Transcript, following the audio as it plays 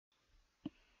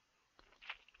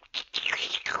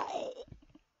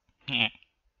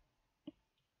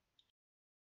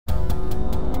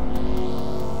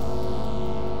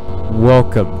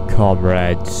Welcome,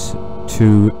 comrades,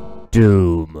 to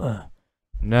Doom.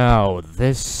 Now,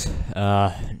 this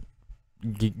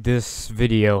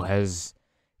video has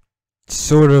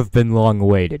sort of been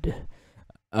long-awaited.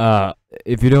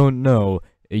 If you don't know,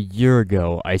 a year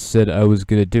ago, I said I was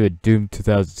gonna do a Doom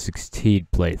 2016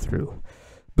 playthrough.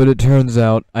 But it turns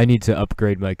out I need to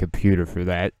upgrade my computer for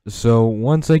that. So,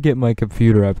 once I get my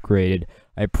computer upgraded,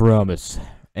 I promise,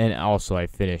 and also I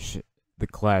finish the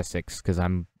classics, because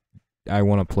I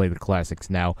want to play the classics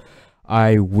now.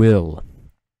 I will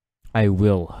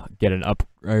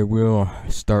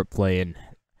start playing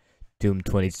Doom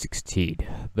 2016.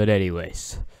 But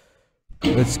anyways,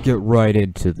 let's get right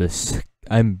into this.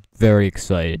 I'm very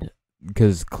excited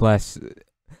because classic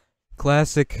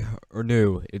or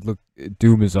new,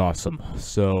 Doom is awesome.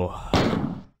 So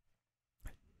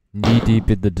knee deep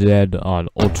in the dead on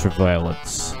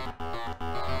ultraviolence.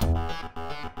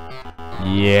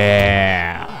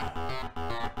 Yeah.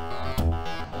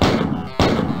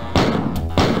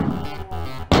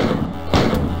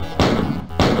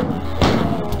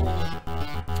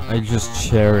 I just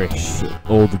cherish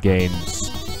old games.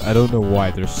 I don't know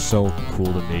why, they're so cool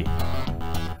to me.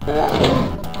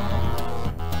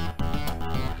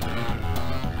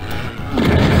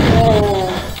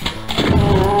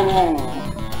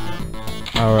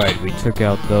 Alright, we took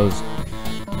out those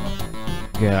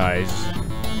guys.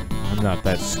 I'm not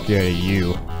that scared of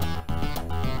you.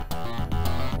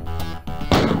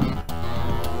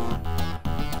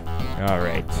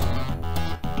 Alright.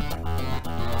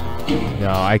 No,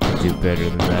 I can do better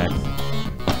than that.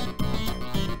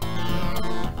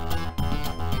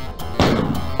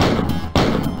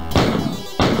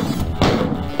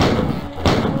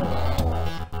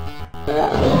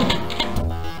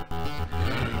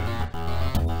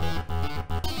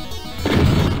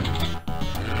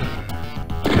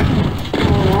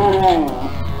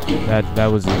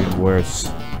 That was even worse.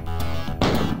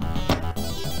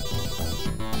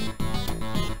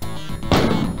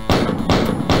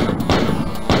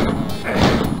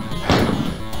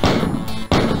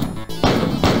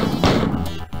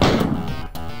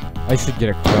 I should get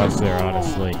across there,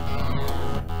 honestly.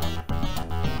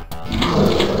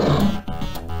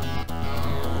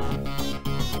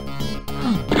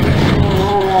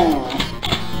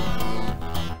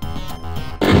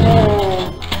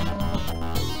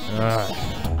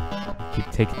 I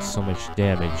keep taking so much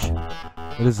damage.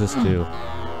 What does this do?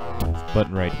 This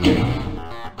button right here.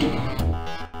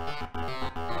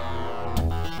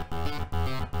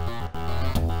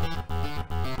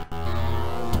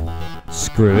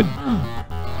 Screw it.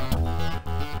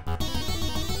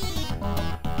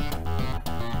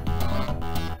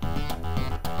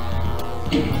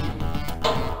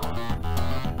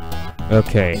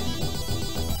 Okay.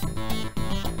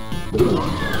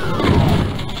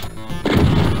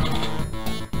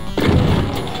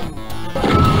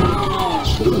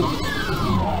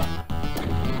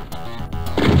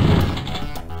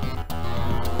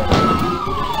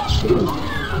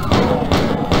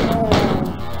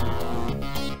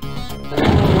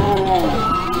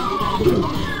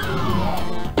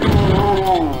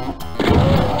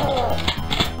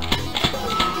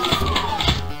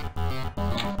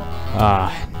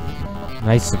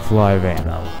 Nice supply of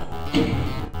ammo.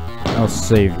 I'll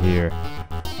save here.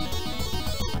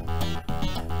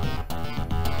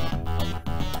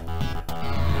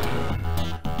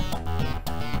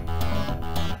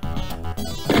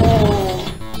 Oh.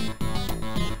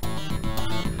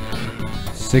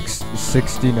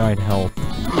 69 health.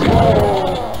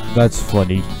 That's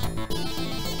funny.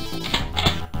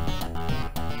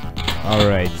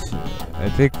 Alright. I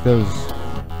think those...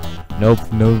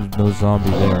 Nope, no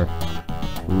zombie there.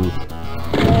 Ooh.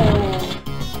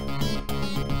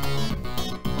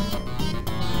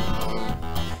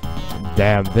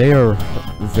 Damn, they are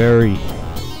very...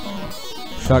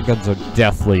 Shotguns are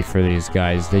deathly for these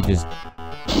guys. They just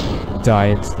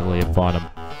die instantly upon them.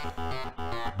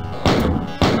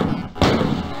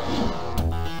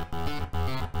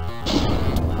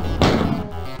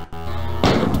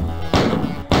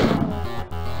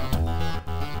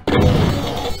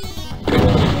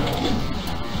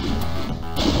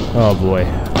 Oh boy.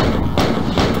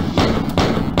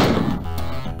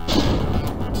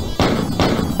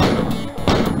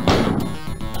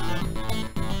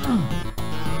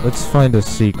 Let's find a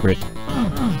secret.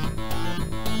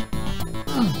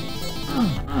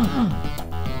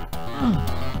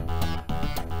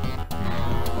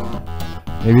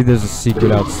 Maybe there's a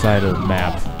secret outside of the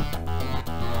map.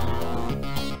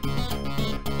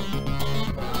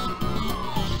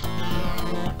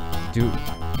 Dude.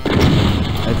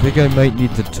 I think I might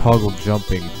need to toggle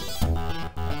jumping.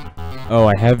 Oh,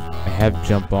 I have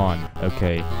jump on.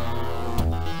 Okay.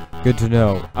 Good to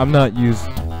know. I'm not used.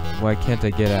 Why can't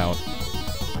I get out?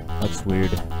 That's weird.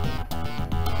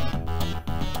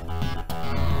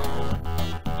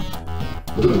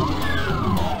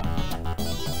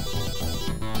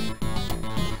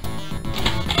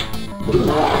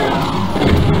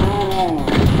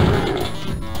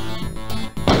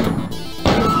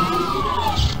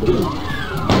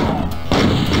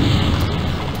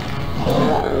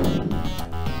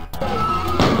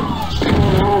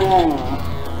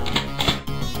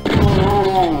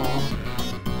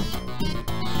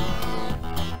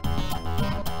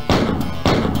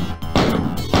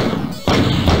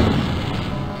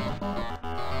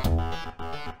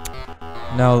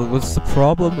 Now, what's the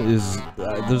problem is,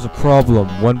 there's a problem,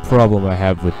 one problem I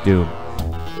have with Doom.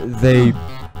 They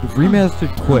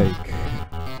remastered Quake,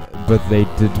 but they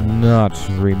did not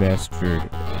remaster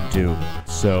Doom,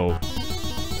 so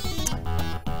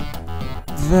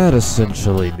that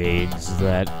essentially means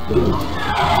that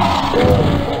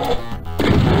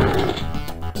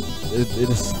it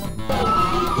is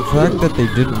the fact that they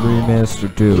didn't remaster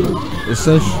Doom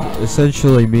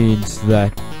essentially means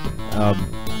that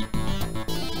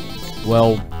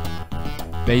well,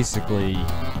 basically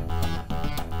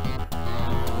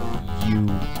you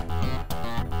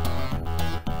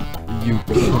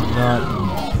cannot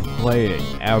play it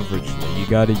averagely. You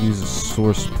gotta use a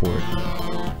source port.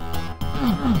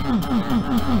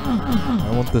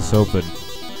 I want this open.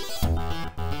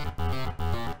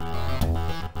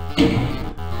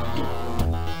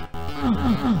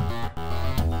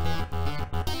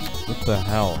 What the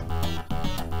hell?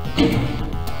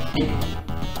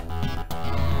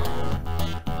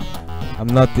 I'm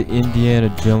not the Indiana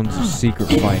Jones of secret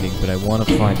finding, but I want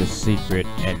to find a secret,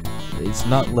 and it's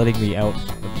not letting me out.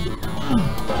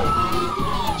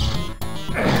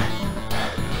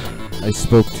 I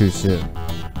spoke too soon.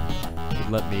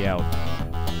 It let me out.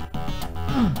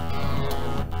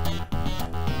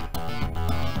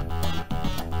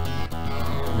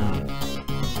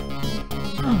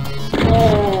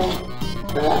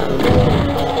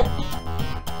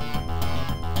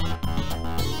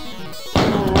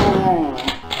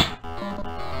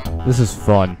 This is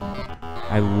fun.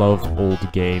 I love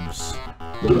old games.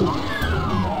 The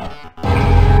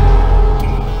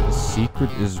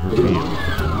secret is revealed.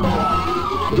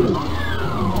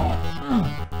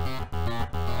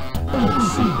 The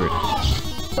secret.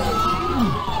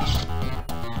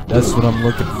 That's what I'm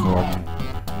looking for,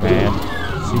 man.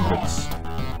 Secrets.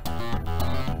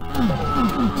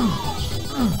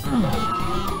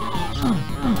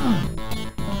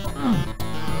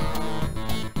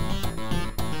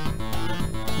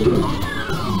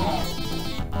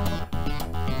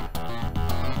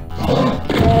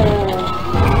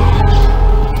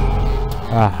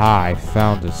 Aha, I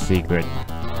found a secret.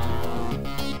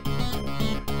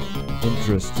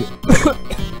 Interesting.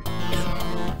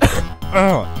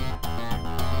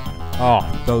 Oh,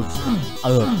 those.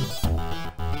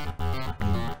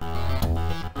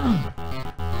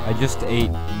 I just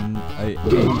ate. I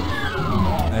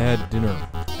had dinner,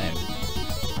 and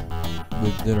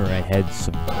with dinner I had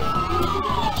some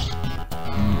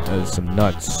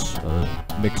nuts,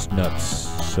 mixed nuts.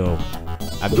 So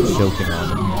I'm choking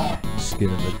on the skin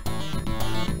of it.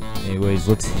 Anyways,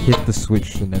 let's hit the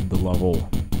switch and end the level.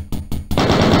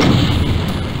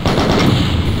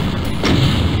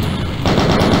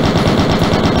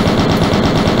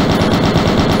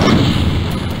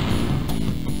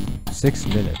 Six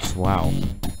minutes, wow.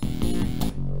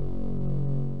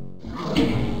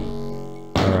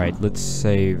 Alright, let's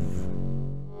save.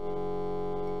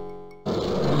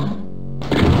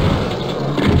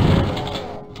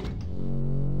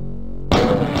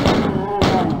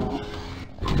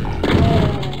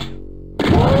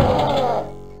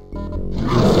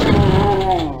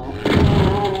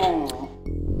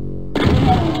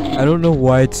 I don't know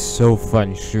why it's so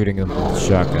fun shooting them with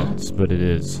shotguns, but it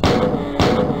is.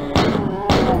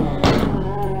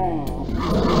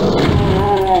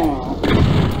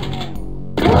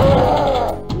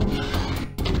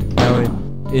 Now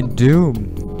in Doom,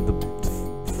 the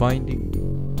finding...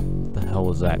 What the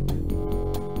hell is that?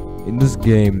 In this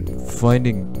game,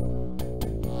 finding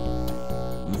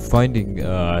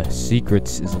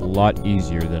secrets is a lot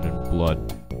easier than in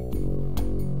Blood.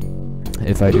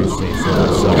 If I do say so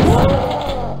myself.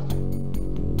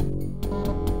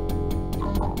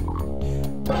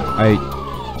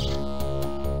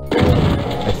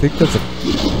 I think that's a...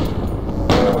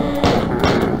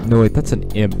 No wait, that's an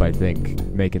imp, I think,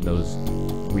 making those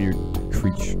weird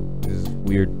these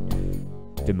weird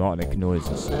demonic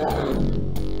noises.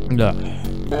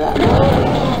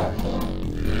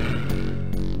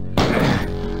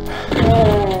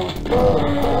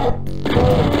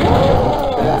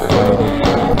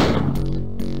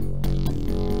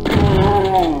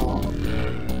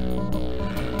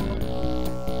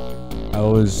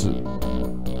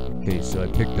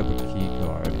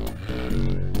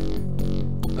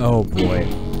 Oh boy.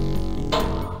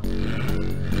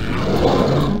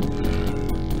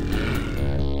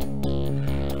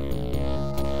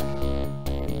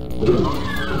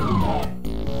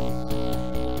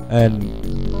 And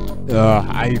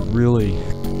I really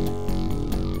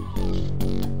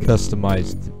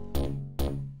customized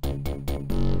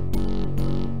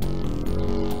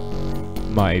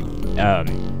my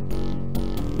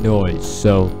noise,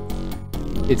 so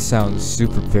it sounds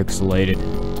super pixelated.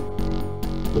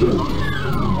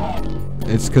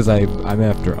 It's because I'm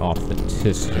after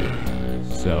authenticity,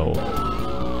 so.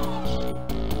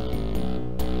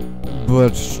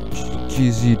 But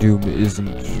GZ Doom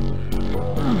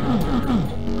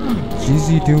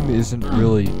isn't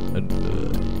really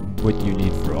what you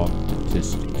need for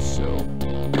authenticity, so.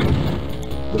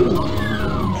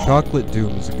 Chocolate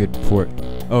Doom is a good port.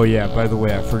 Oh yeah, by the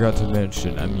way, I forgot to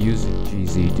mention, I'm using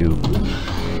GZ Doom.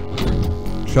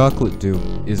 Chocolate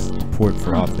Doom is the port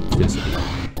for authenticity.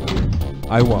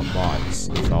 I want mods,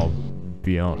 if I'll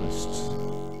be honest.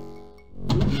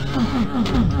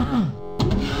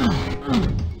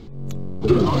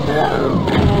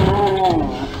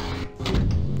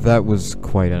 That was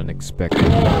quite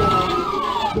unexpected.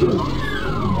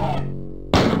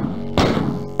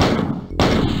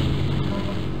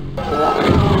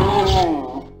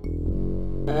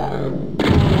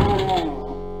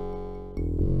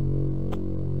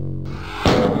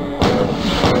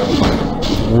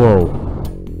 Whoa.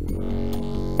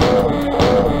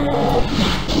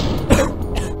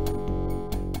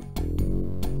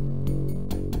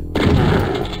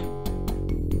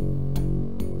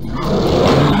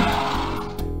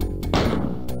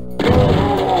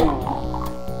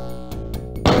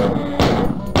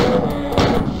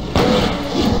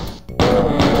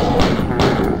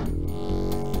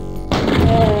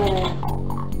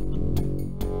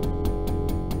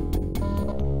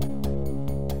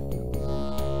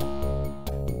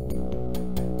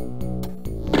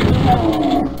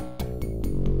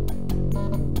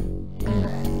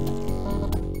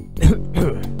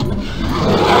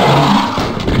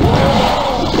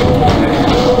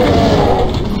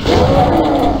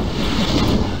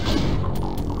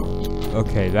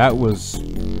 Okay, that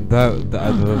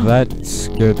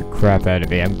scared the crap out of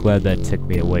me. I'm glad that took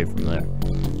me away from there.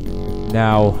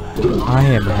 Now,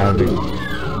 I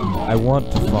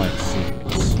want to find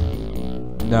secrets.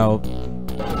 Now,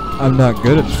 I'm not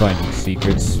good at finding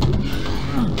secrets,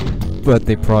 but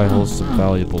they probably hold some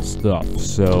valuable stuff,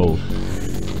 so.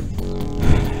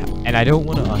 And I don't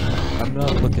want to, I'm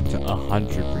not looking to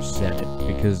 100% it,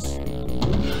 because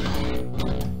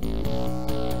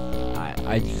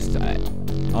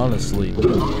honestly,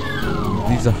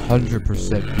 these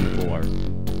 100% people are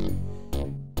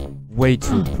way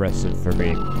too impressive for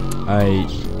me. I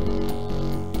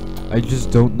just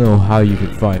don't know how you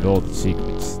can find all the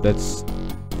secrets. That's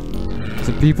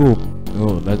to people.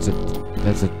 Oh, that's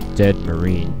a dead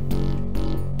Marine.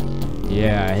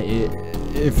 Yeah,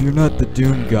 if you're not the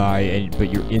Doom guy, but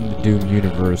you're in the Doom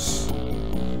universe,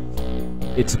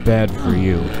 it's bad for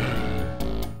you.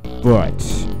 But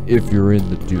if you're in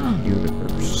the Doom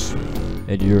universe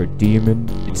and you're a demon,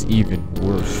 it's even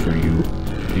worse for you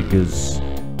because,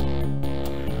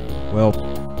 well,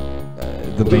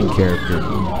 the main character.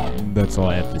 That's all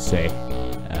I have to say.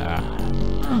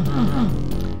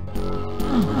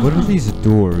 What are these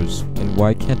doors, and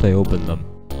why can't I open them?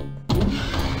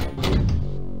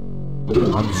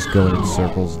 I'm just going in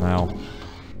circles now.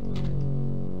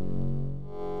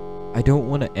 I don't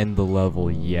want to end the level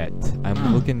yet.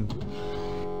 I'm looking.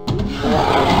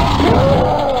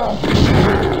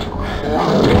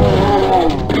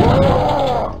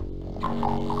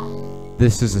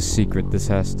 This is a secret. This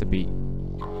has to be.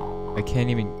 I can't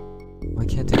even. Why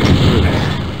can't I get through?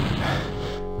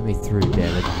 Let me through,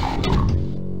 damn it.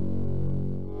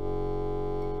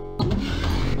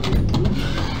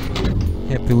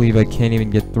 Can't believe I can't even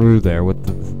get through there. What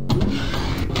the?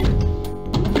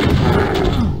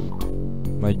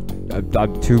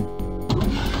 I'm too.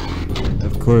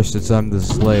 Of course, I'm the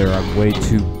Slayer. I'm way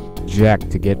too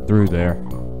jacked to get through there.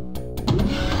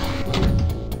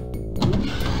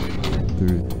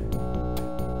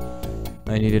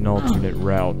 I need an alternate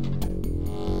route.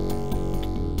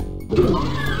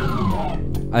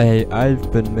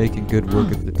 I've been making good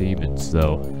work of the demons,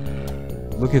 though.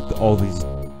 Look at all these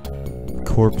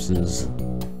corpses.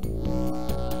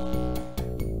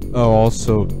 Oh,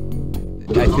 also,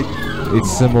 I think it's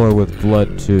similar with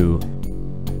blood too,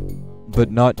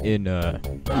 but not in the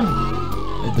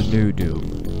new Doom,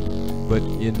 but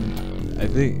in I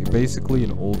think basically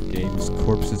in old games,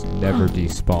 corpses never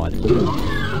despawn.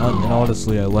 And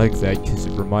honestly, I like that because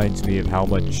it reminds me of how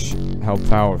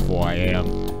powerful I am.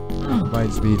 It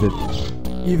reminds me that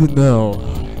even though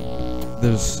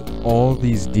there's all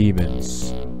these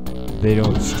demons, they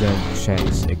don't stand a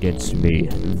chance against me.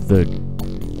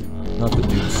 Not the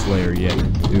Doom Slayer yet,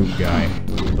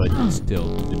 Doomguy, but still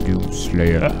the Doom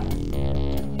Slayer.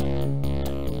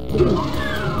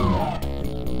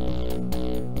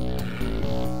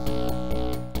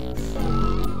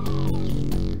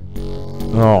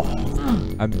 Oh,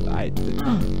 I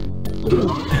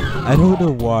don't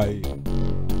know why.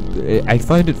 I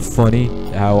find it funny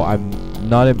how I'm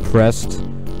not impressed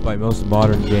by most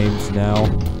modern games now,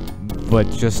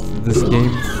 but just this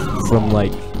game from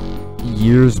like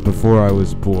years before I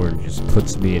was born just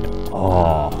puts me in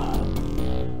awe.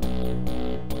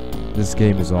 This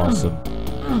game is awesome.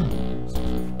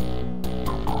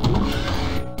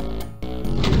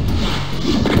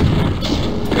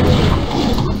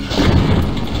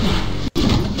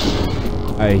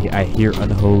 I hear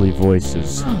unholy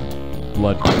voices.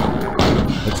 Blood.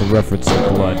 That's a reference to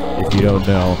blood, if you don't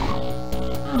know.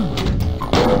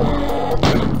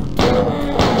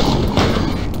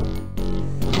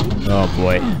 Oh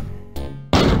boy.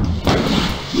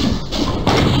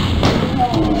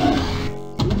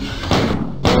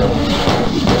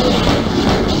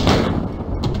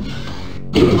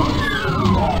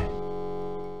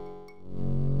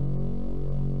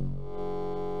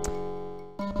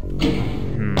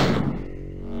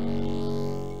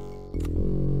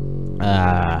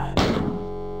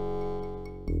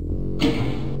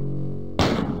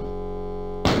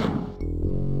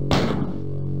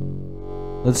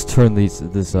 Let's turn this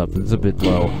up. It's a bit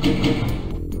low.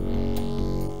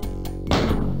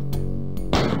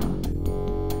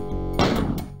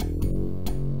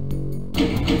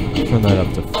 Turn that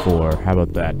up to 4. How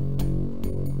about that?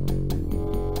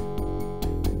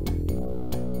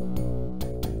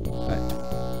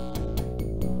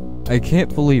 I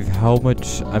can't believe how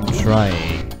much I'm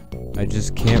trying. I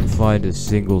just can't find a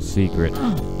single secret.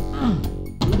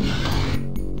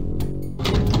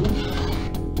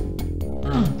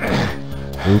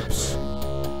 Oops.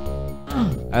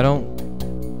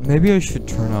 Maybe I should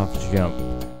turn off jump.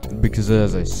 Because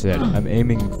as I said, I'm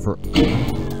aiming for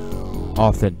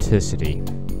authenticity.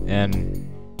 And,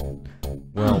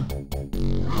 well,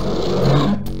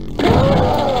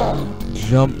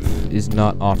 jump is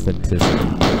not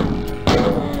authenticity.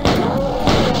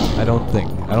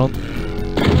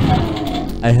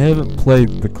 I haven't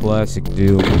played the classic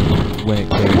Doom when it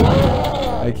came out.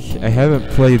 I haven't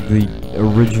played the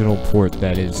original port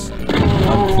that is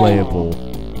unplayable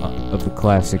of the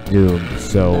classic Doom,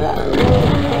 so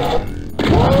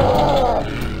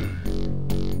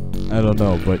I don't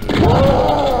know, but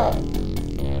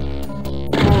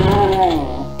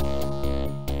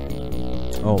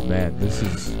oh man, this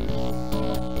is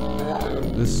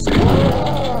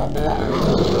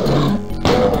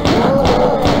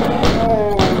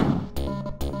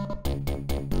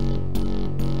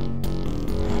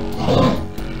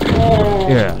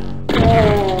yeah.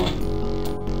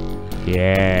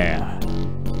 Yeah.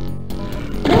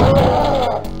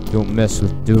 Don't mess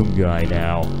with Doomguy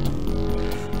now.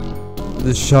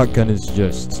 This shotgun is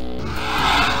just...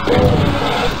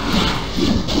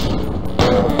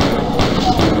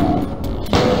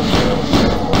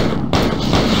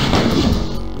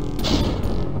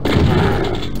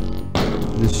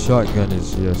 This shotgun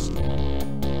is just...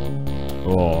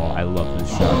 Oh, I love this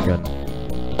shotgun.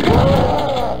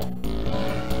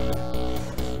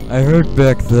 I heard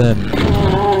back then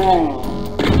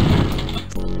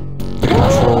the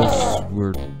controls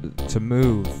were to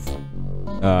move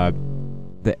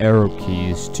the arrow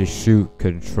keys to shoot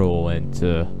control, and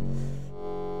to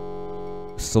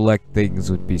select things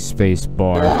would be space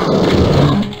bar.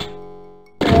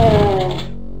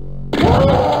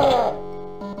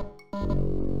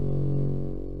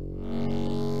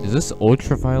 Is this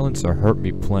ultra violence or hurt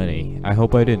me plenty? I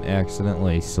hope I didn't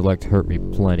accidentally select hurt me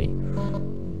plenty.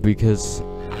 Because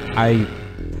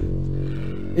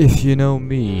if you know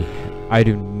me, I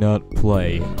do not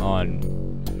play on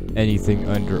anything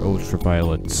under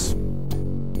ultraviolence.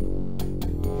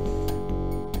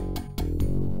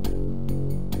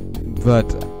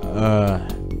 But,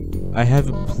 I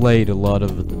haven't played a lot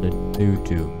of the new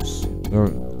Dooms. Or,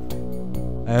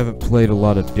 I haven't played a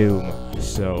lot of Doom,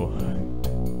 so...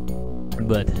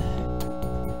 But,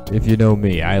 if you know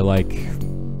me, I like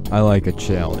a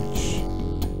challenge.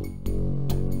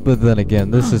 But then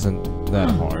again, this isn't that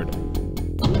hard.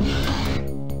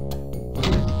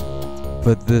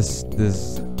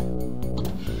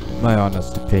 my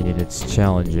honest opinion, it's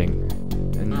challenging.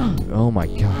 And oh my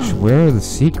gosh, where are the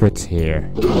secrets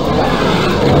here?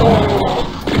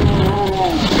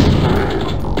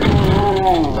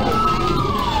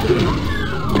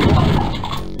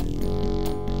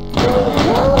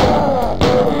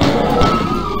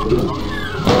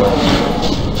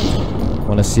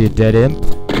 Wanna see a dead imp?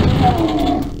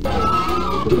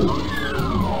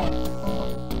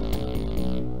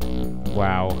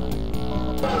 Wow.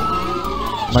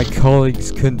 My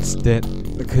colleagues couldn't stand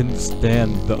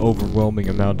the overwhelming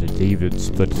amount of demons,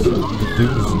 but the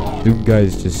Doomguy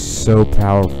is just so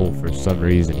powerful for some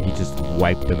reason. He just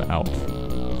wiped them out.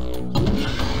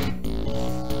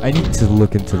 I need to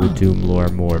look into the Doom lore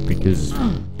more because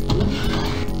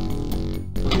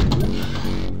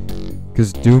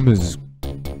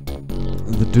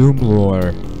the Doom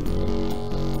lore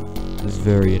is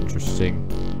very interesting.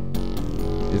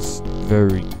 It's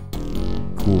very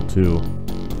cool too.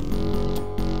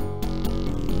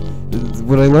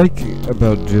 What I like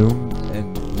about Doom,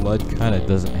 and Blood kinda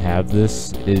doesn't have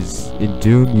this, is in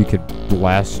Doom you can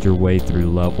blast your way through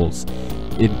levels.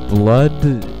 In Blood,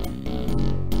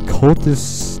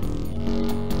 cultists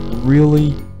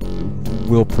really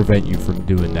will prevent you from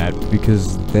doing that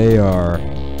because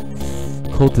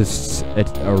cultists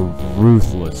are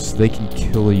ruthless. They can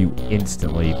kill you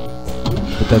instantly.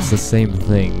 But that's the same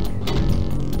thing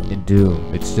in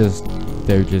Doom. It's just,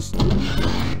 they're just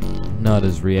not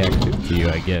as reactive to you,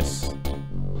 I guess.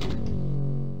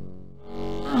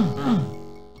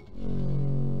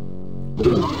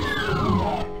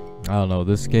 I don't know,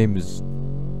 this game's...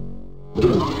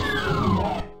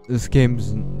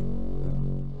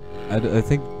 I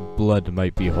think Blood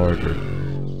might be harder.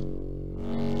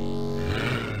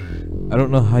 I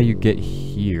don't know how you get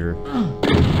here.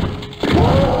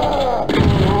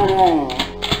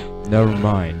 Never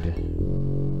mind.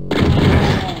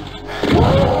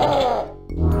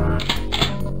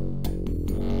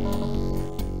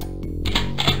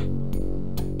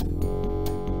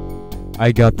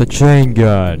 I got the chain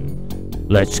gun.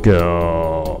 Let's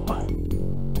go.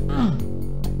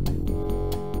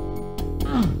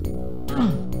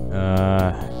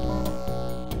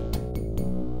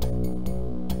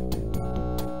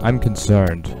 I'm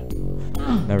concerned.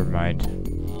 Never mind.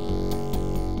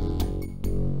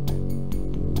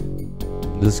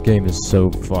 This game is so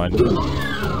fun.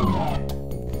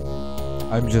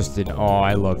 I'm just in awe.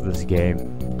 I love this game.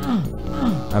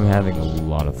 I'm having a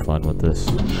lot of fun with this.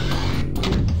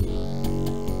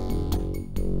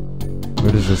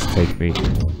 Where does this take me?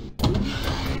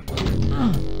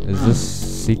 Is this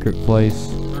secret place?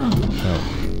 No.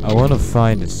 I want to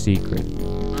find a secret.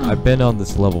 I've been on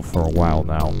this level for a while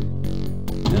now,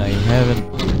 and I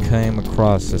haven't came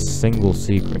across a single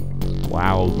secret.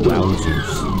 Wow, wowzers.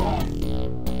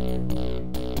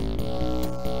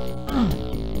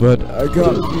 But I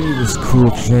got me this cool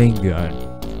chain gun,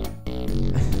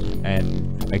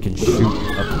 and I can shoot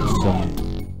up some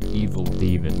evil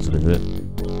demons with it.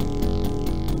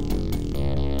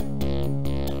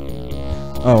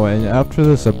 Oh, and after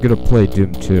this I'm gonna play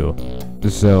Doom 2,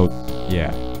 so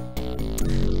yeah.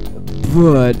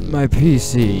 But my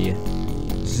PC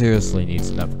seriously needs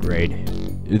an upgrade.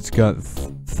 It's got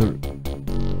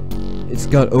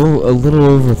a little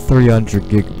over 300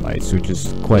 gigabytes, which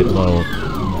is quite low,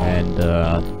 and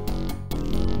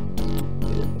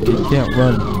it can't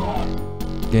run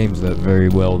games that very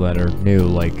well that are new,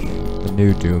 like the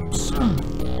new Dooms.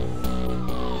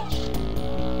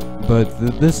 But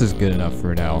this is good enough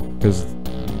for now, because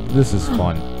this is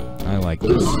fun. I like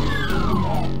this.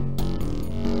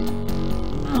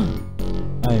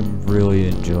 I'm really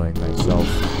enjoying myself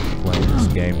playing this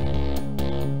game.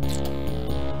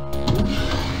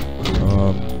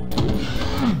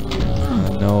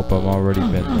 Nope, I've already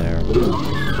been there.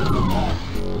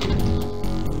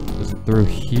 Is it through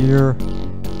here?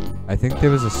 I think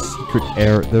there was a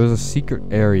secret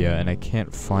area and I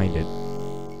can't find it.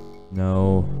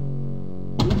 No.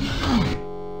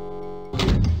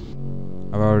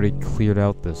 I've already cleared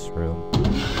out this room.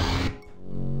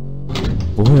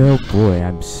 Boy, oh boy,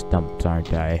 I'm stumped,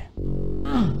 aren't I?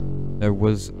 There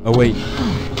was... Oh, wait.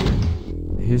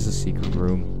 Here's a secret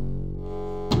room.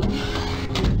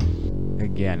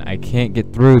 Again, I can't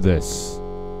get through this.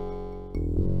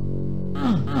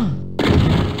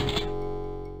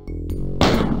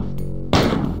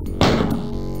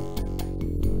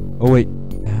 Oh, wait.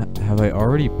 Have I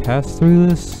already passed through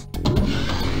this?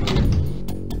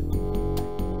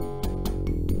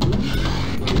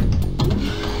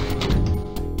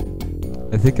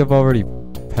 I think I've already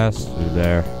passed through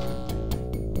there.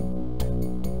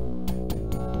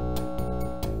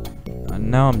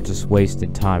 now I'm just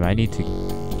wasting time. I need to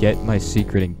get my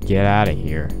secret and get out of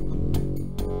here.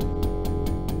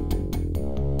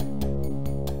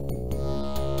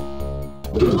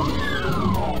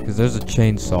 Because there's a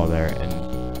chainsaw there, and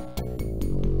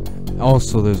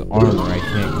also there's armor I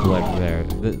can't collect there.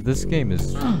 This game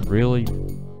is really,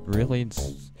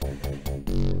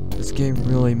 this game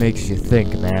really makes you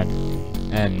think, man.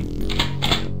 And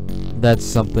that's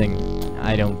something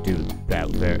I don't do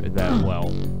that well.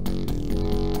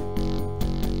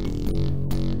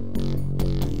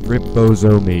 Rip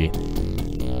bozo me.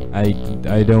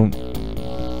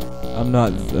 I'm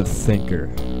not a thinker.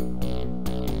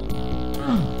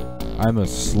 I'm a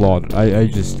slaughter. I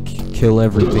just kill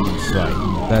everything in sight.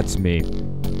 That's me.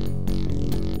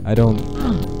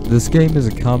 This game is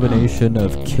a combination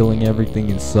of killing everything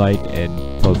in sight and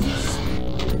puzzles.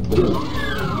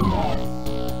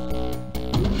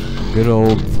 Good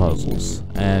old puzzles.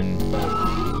 And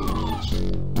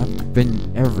I've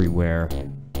been everywhere.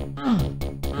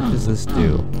 What does this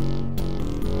do?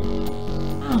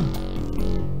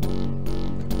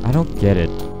 I don't get it,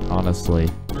 honestly.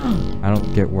 I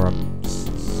don't get where I'm...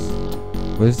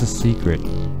 Where's the secret?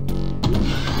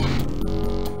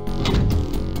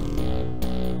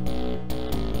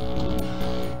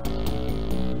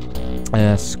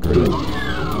 Screw it.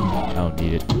 I don't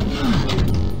need it.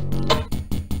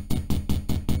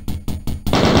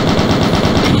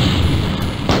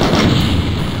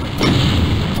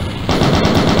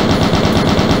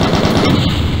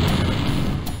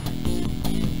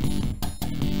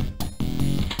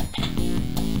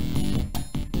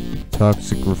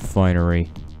 Toxic refinery.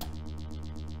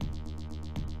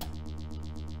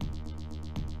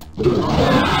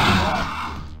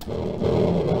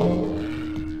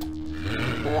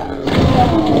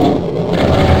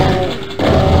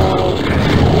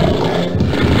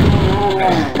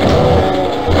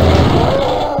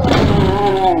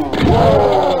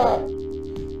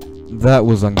 That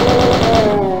was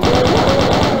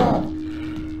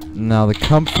Now the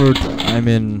comfort I'm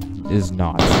in is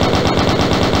not.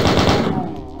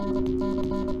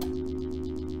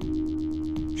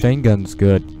 Chain gun's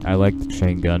good. I like the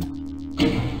chain gun.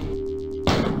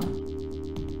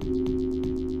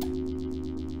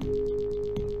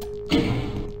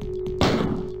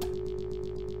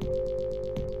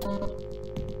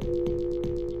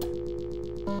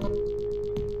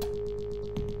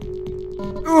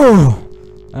 Ugh!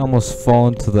 I almost fall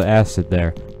into the acid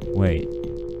there. Wait.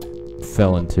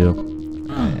 Fell into.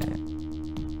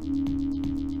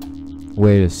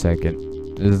 Wait a second.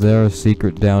 Is there a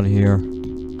secret down here?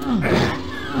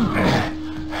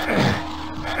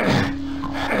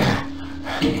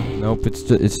 Nope,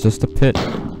 it's just a pit.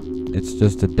 It's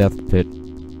just a death pit.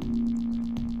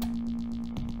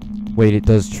 Wait, it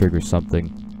does trigger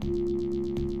something.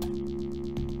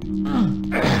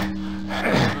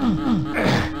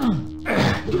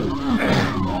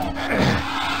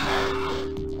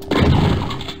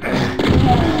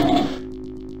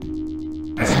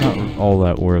 It's not all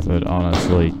that worth it,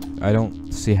 honestly. I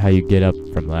don't see how you get up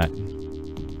from that.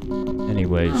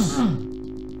 Anyways.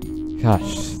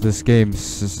 Gosh, this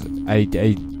game's... I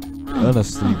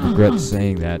honestly regret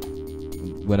saying that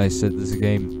when I said this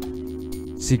game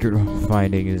secret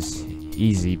finding is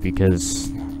easy,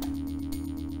 because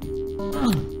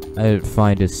I didn't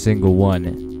find a single one.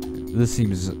 This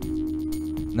seems...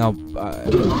 Now...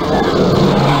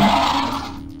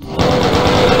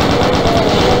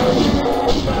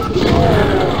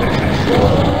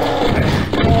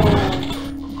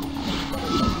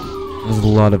 There's a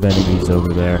lot of enemies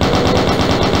over there.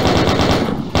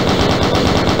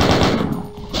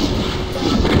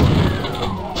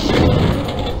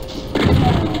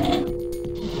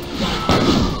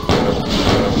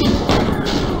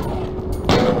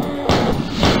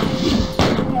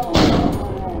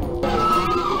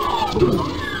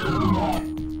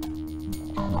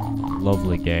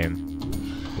 Lovely game.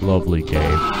 Lovely game.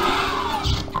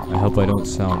 I hope I don't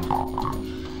sound...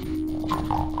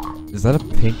 Is that a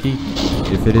pinky?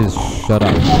 If it is, shut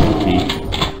up, pinky.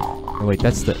 Oh wait,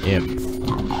 that's the imp.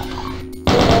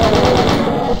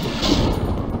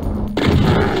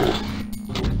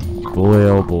 Boy,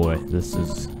 oh boy, this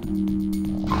is...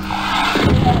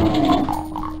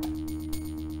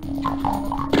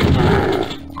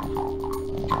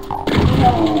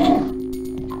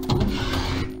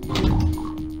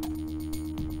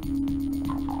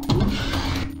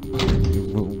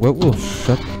 What will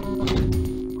shut...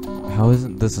 How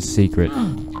isn't this a secret?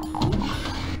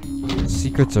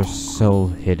 Secrets are so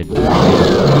hidden.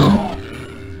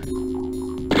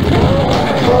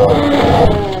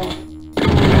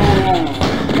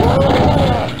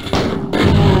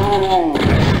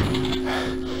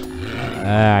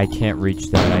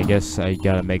 reach that, I guess I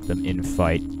gotta make them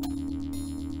infight.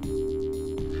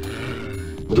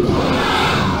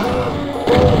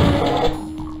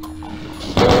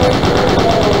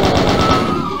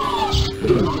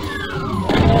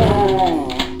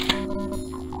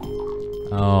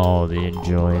 Oh, the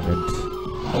enjoyment.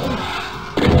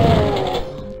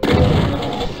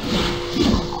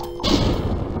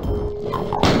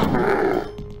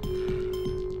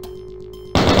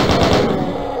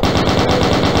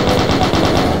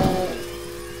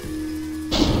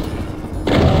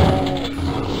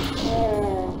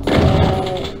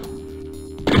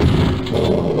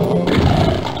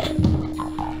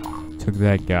 Took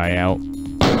that guy out.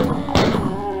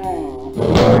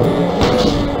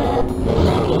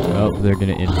 Oh, they're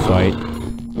gonna infight.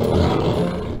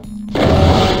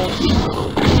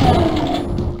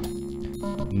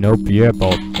 Nope, you're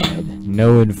both dead.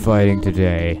 No infighting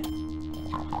today.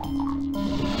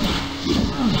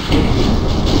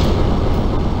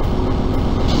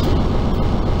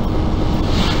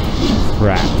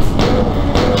 Crap.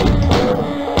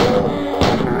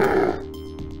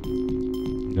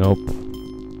 Nope.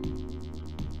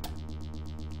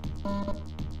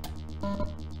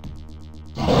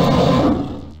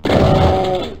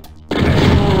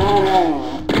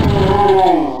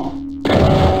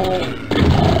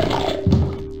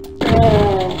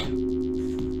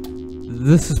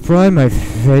 This is probably my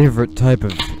favorite type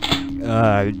of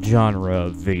genre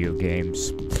of video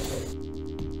games.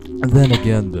 And then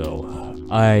again, though,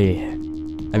 I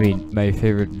mean, my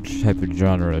favorite type of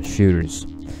genre of shooters.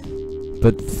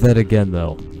 But then again,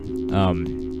 though,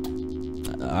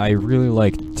 I really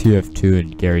like TF2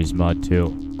 and Gary's Mod 2.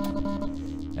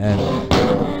 And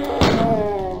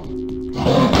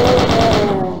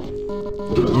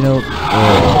you know,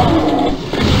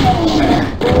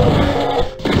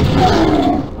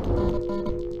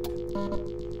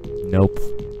 nope.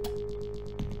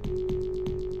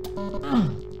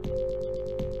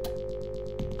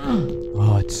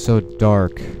 Oh, it's so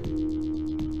dark.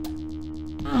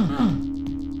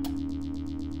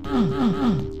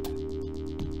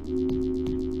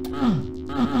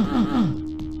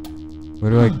 Where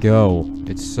do I go?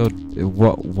 It's so...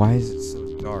 What? Why is it so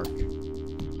dark? I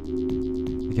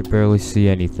can barely see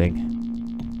anything.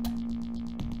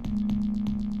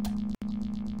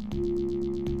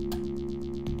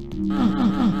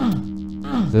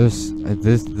 This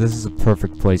is a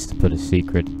perfect place to put a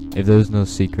secret. If there's no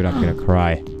secret, I'm gonna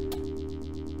cry.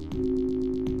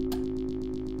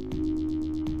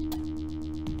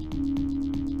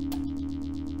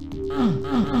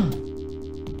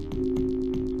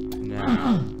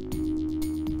 Now,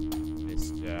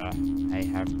 Mister, I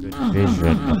have good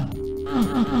vision.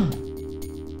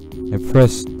 I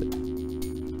pressed...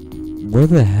 Where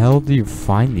the hell do you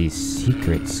find these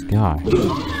secrets? Gosh.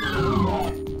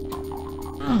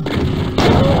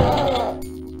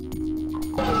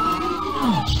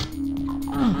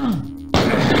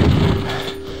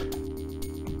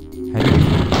 How do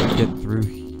you get through?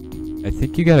 I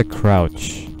think you gotta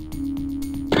crouch.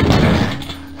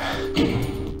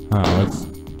 Let's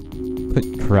put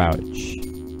crouch.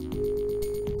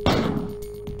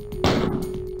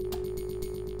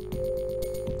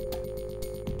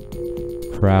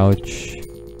 Crouch.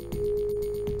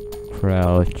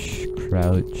 Crouch.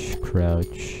 Crouch.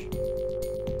 Crouch.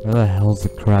 Where the hell's the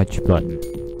crouch button?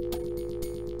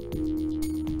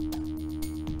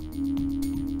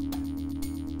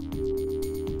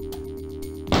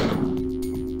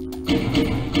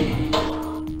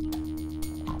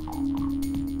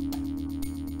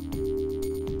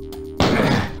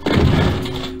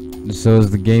 So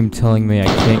is the game telling me I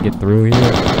can't get through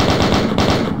here?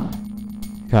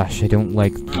 Gosh, I don't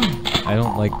like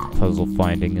the puzzle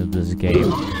finding of this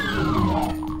game.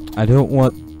 I don't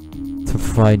want to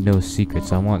find no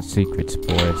secrets. I want secrets,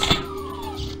 boys.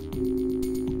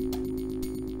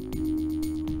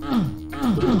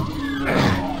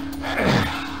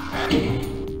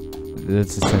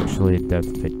 That's essentially a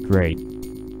death pit. Great.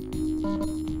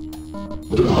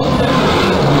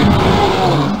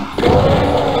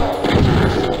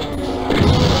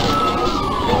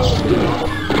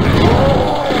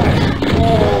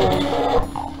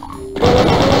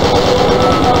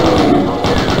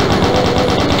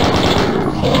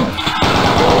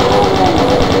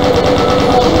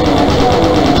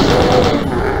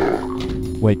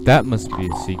 Wait, that must be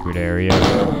a secret area.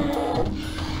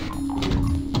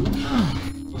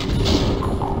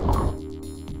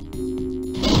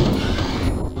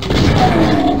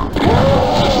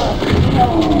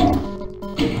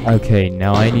 Okay,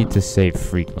 now I need to save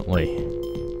frequently.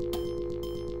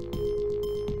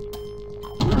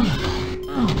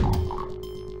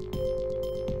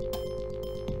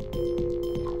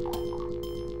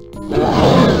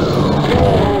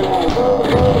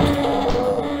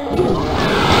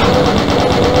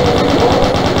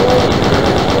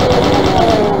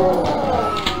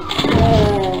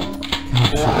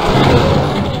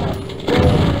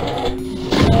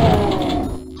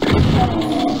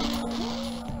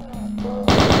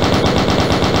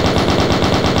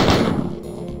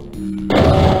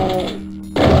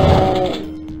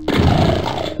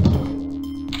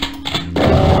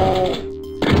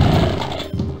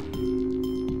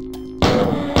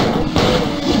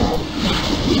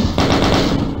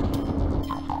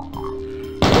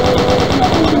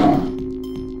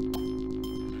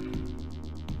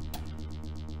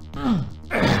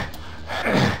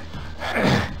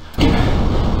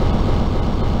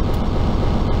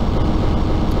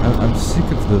 I'm sick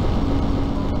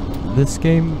of this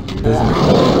game doesn't...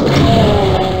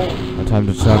 No time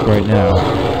to talk right now.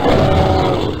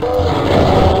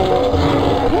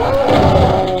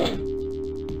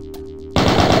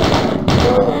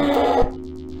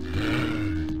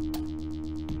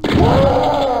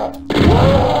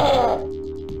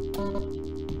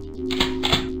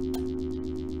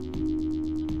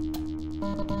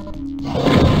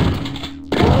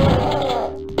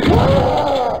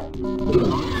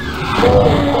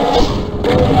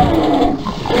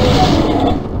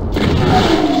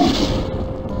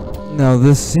 Now,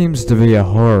 this seems to be a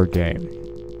horror game,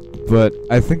 but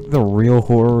I think the real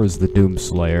horror is the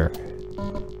Doomslayer.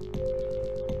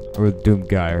 Or the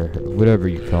Doomguy, or whatever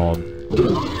you call him.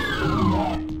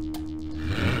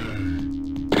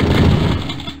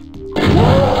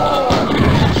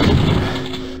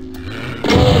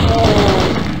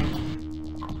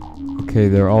 Okay,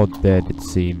 they're all dead, it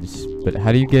seems. But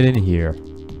how do you get in here?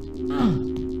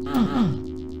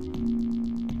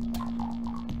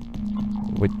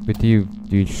 What do you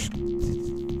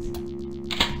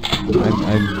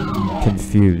I'm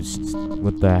confused.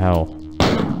 What the hell?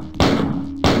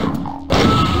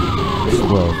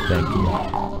 Explode, thank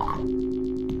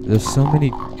you. There's so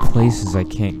many places I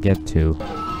can't get to.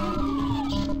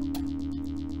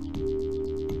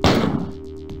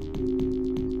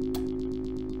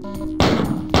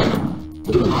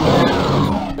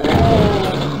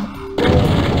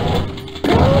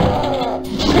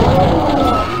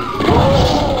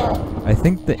 I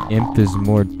think the imp is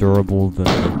more durable than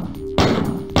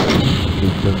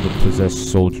the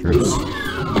possessed soldiers.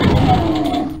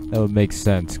 That would make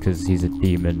sense, because he's a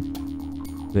demon.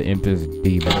 The imp is a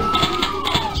demon.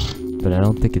 But I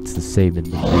don't think it's the same in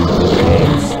the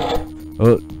games.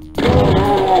 Oh.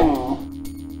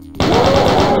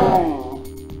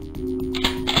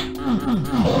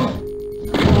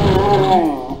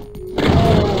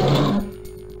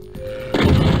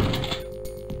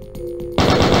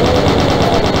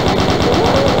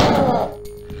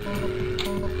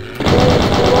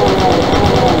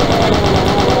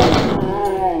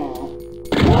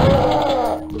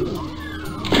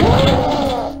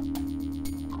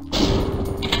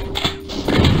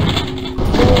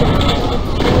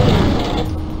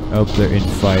 Oh, they're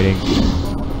infighting.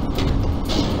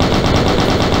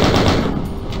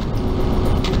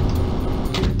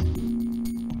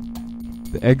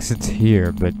 The exit's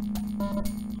here, but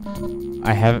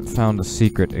I haven't found a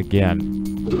secret again.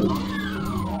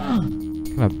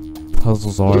 What kind of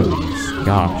puzzles are these?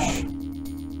 Gosh.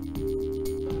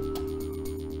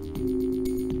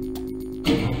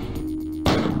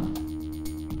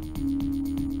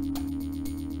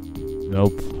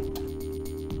 Nope.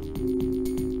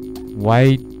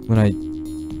 Why, when I...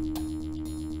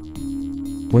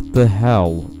 What the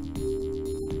hell?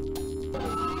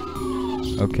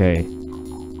 Okay.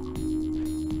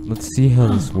 Let's see how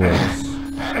this works.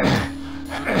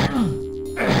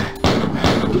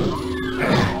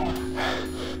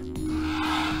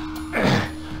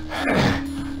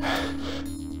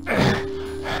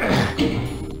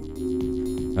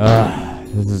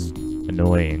 This is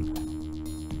annoying.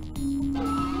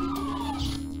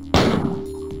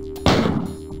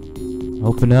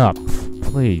 Open up,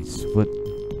 please. What?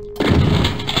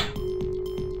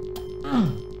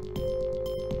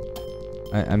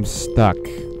 I'm stuck.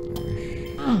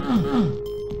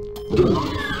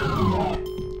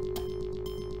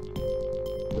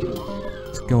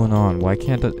 What's going on? Why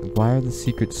are the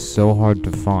secrets so hard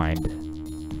to find?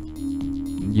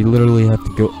 You literally have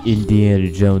to go Indiana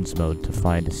Jones mode to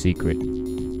find a secret.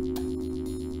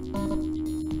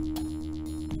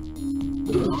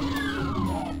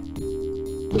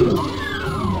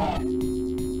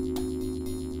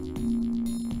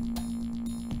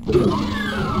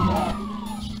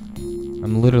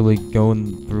 I'm literally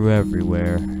going through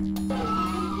everywhere.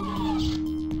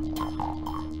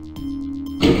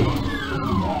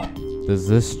 Does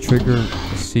this trigger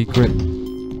a secret?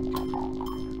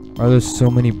 Are there so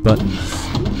many buttons?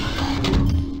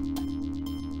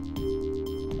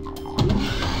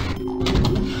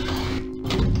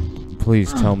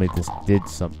 Please tell me this did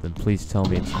something. Please tell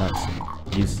me it's not some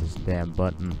useless damn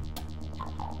button.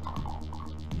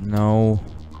 No.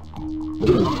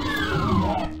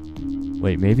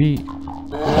 Wait, maybe...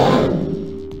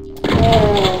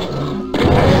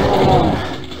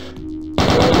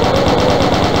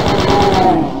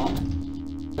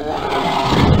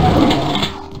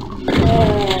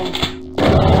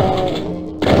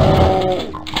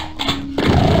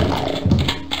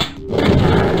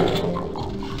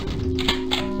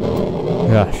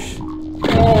 Gosh.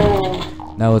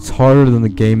 Now, it's harder than the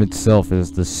game itself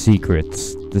is the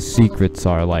secrets. the secrets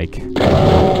are like.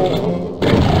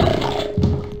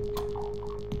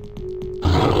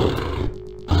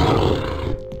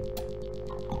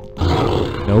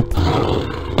 Nope.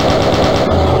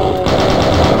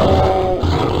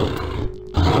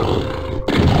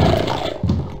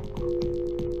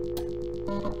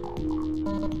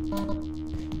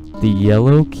 The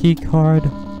yellow key card?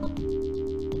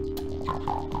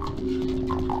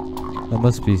 That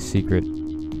must be secret.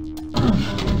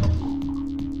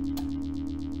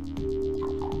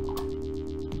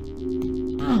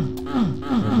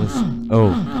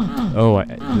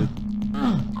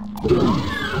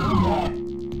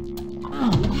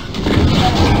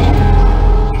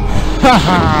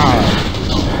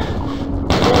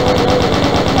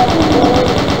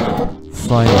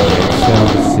 Finally, I found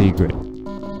the secret.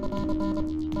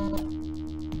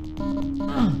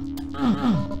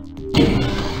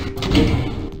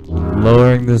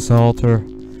 Lowering this altar,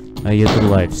 I get the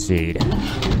life seed.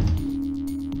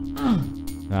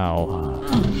 Now,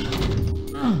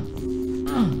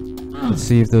 let's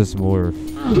see if there's more.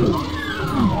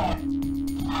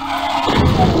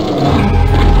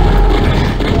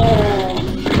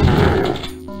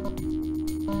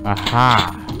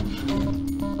 Aha!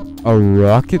 A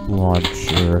rocket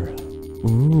launcher.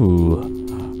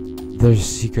 Ooh. There's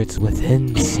secrets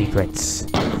within secrets.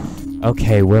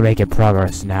 Okay, we're making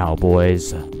progress now,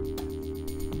 boys.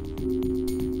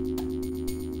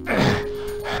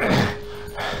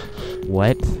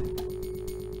 What?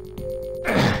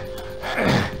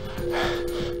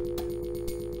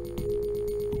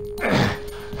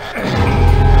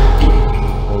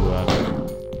 Hold on.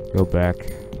 Go back.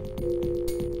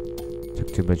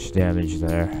 Took too much damage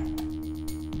there.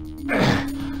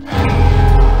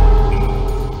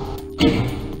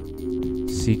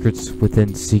 Secrets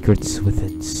within secrets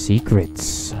within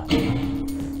secrets.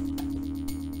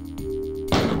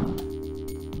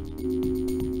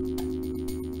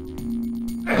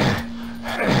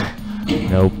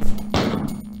 Nope.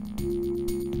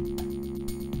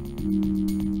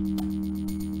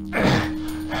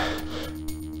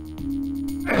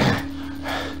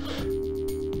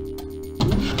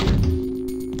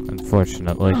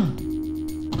 Unfortunately.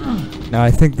 Now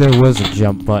I think there was a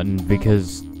jump button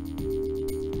because,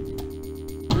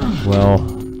 well,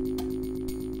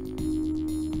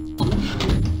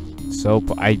 so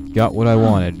I got what I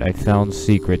wanted. I found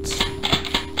secrets.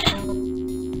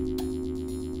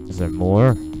 Is there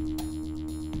more?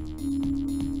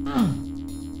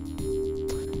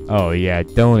 Oh yeah,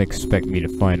 don't expect me to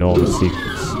find all the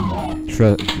secrets.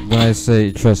 When I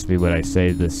say, trust me when I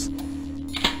say this,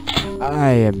 I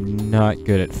am not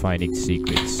good at finding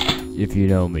secrets, if you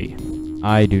know me.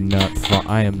 I am not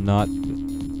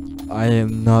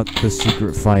the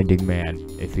secret finding man,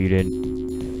 if you didn't.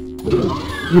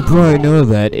 You probably know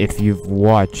that if you've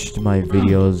watched my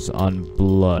videos on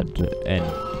Blood and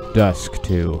Dusk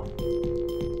too.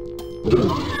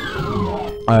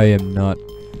 I am not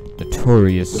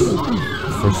notorious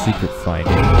for secret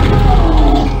finding.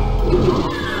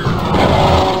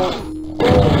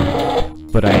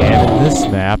 But I am in this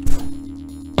map.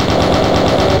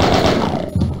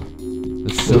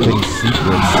 There's so many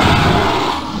secrets.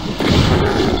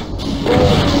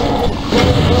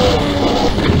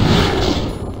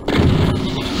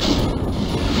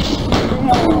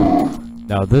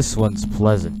 Now this one's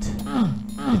pleasant.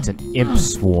 It's an imp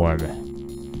swarm.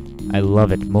 I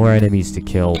love it. More enemies to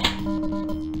kill.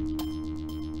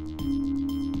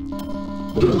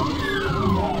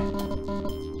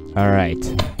 Alright.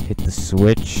 Hit the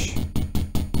switch.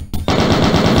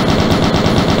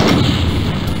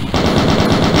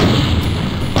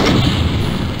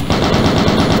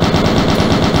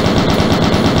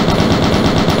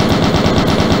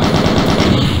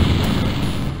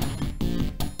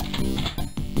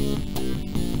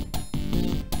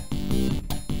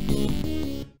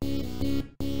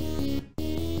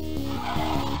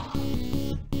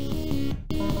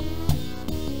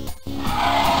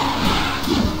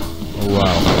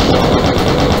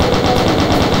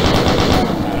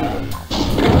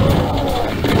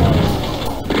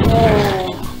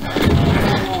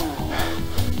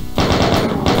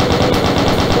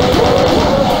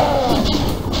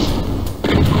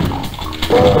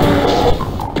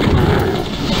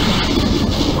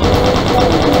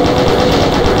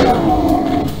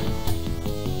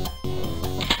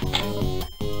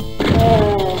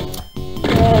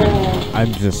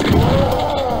 I'm just...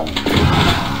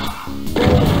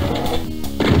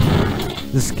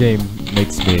 This game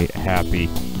makes me happy.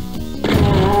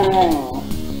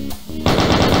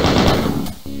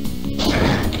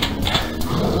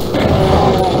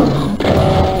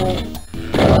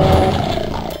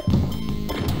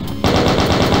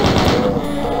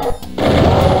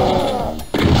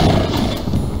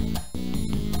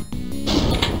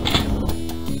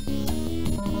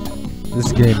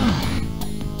 game.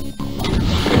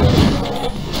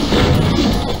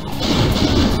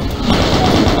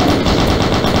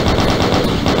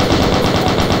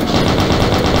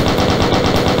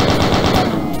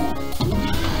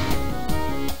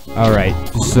 Alright,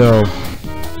 so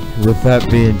with that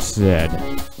being said,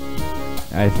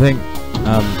 I think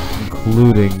I'm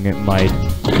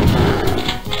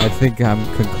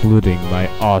concluding my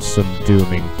awesome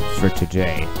dooming for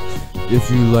today.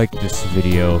 If you like this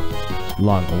video,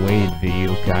 long-awaited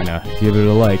video kinda, give it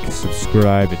a like,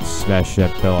 subscribe, and smash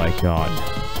that bell icon.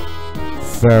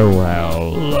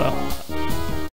 Farewell.